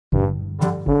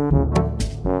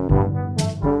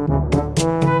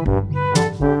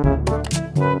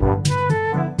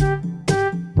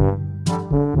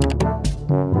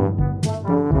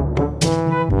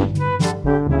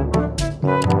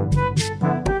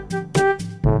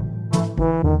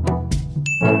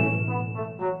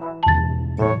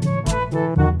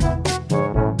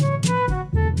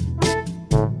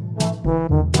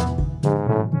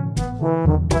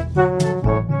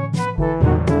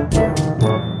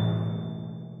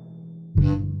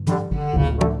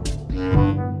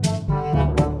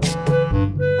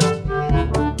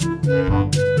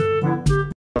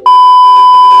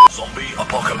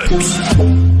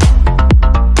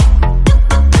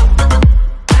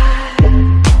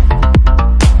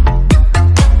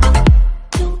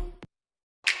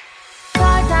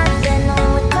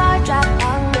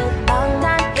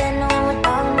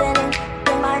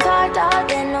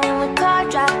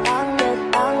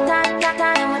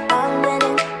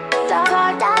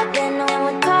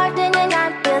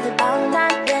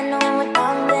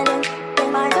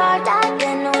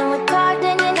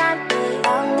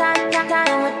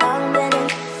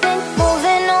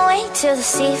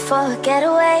sea for a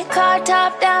getaway. Car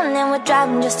top down and we're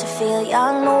driving just to feel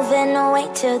young. Moving away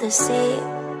to the sea,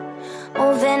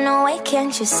 moving away,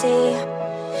 can't you see?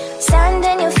 Sand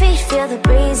in your feet, feel the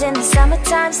breeze in the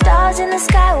summertime. Stars in the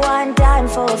sky, one dime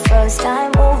for a first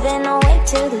time. Moving away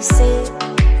to the sea,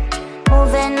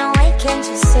 moving away, can't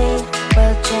you see?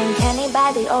 We'll drink honey by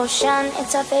the ocean,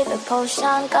 it's our favorite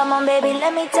potion. Come on baby,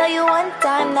 let me tell you one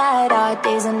time that our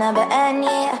days will never end,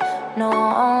 yeah. No,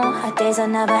 our days will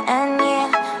never end, yeah.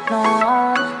 No.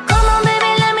 Come on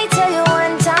baby, let me tell you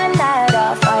one time that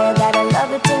our fire got a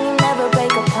love it till you never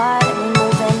break apart. And we're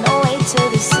moving away to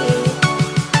the sea,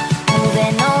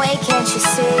 moving away, can't you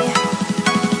see?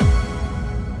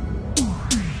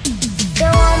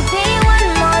 There won't be one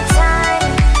more time,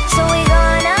 so we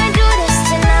gonna do this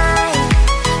tonight.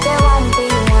 There won't be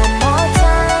one more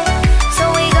time, so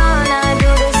we gonna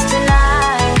do this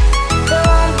tonight. There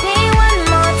won't be one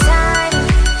more time,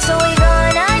 so we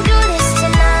gonna do this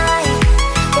tonight.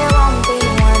 There won't be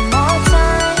one more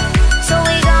time, so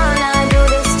we gonna do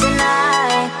this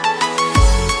tonight.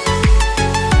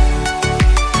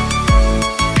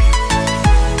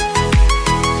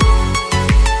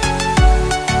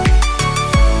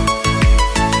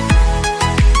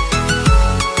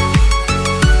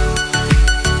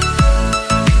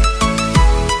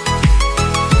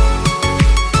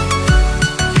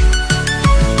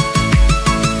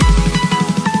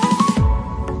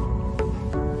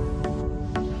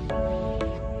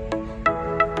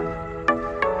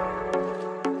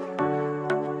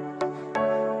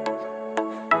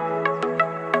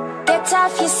 Get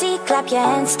off your seat, clap your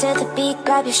hands to the beat.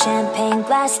 Grab your champagne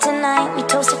glass tonight. We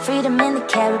toast to freedom in the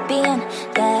Caribbean,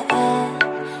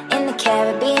 yeah. In the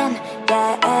Caribbean,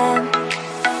 yeah.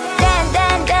 Dance,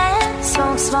 dance, dance,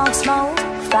 smoke, smoke, smoke.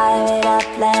 Fire it up,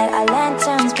 let our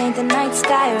lanterns paint the night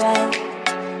sky red.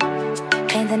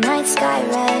 Paint the night sky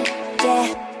red, yeah,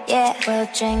 yeah. We'll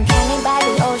drink honey by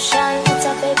the ocean, it's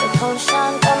our favorite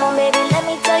potion. Come on baby, let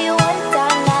me tell you one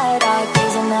time that our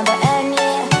days will never end,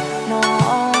 yeah. No,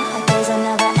 our days will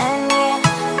never end, yeah.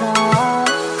 No.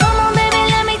 Come on baby,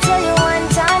 let me tell you one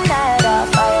time that our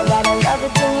fire got a love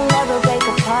it till you never break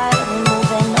apart. We're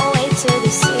moving away to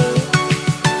the sea,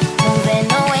 moving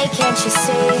away, can't you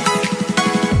see?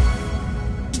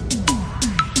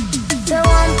 There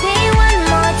won't be one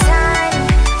more time,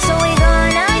 so we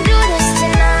gonna do this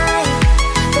tonight.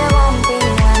 There won't be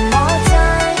one more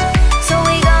time, so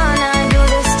we gonna do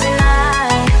this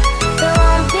tonight. There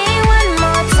won't be one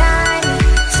more time,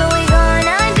 so we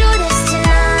gonna do this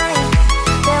tonight.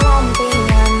 There won't be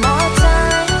one more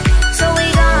time, so we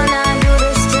gonna do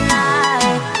this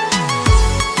tonight.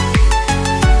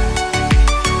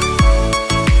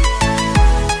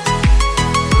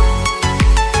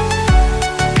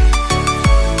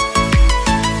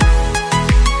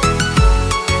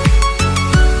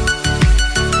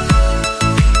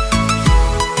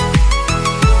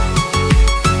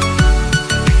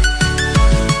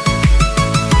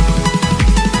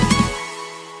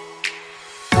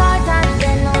 Car top,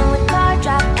 then on with car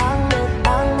drop, on with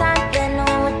on top, then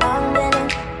on with on, then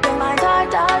my car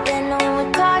top, then on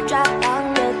with car drop,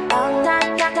 on with on top,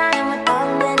 then with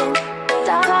on, then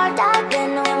car top,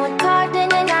 then on with car, then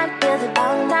not feel the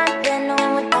on top, then on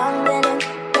with on,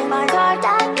 then my car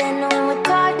top, then on with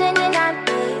car, then not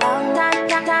be on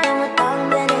top, then with on,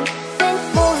 then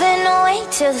moving away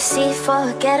to the sea for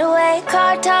a getaway.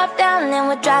 Car top down and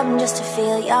we're driving just to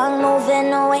feel young.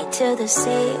 Moving away to the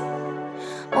sea,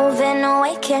 moving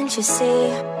away, can't you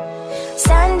see?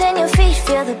 Sand in your feet,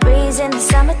 feel the breeze in the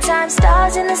summertime.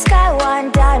 Stars in the sky,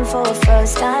 one dime for a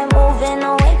first time. Moving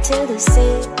away to the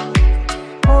sea,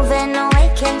 moving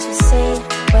away, can't you see?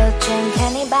 We'll drink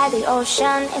honey by the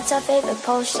ocean, it's our favorite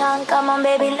potion. Come on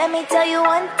baby, let me tell you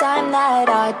one time that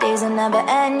our days will never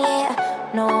end, yeah.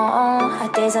 No, our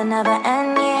days will never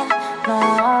end, yeah. No.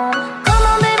 Come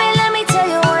on baby, let me tell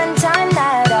you one time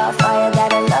that our fire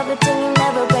got a love it till you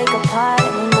never break apart.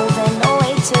 And we're moving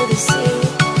away to the sea,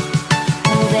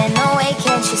 moving away,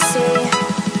 can't you see?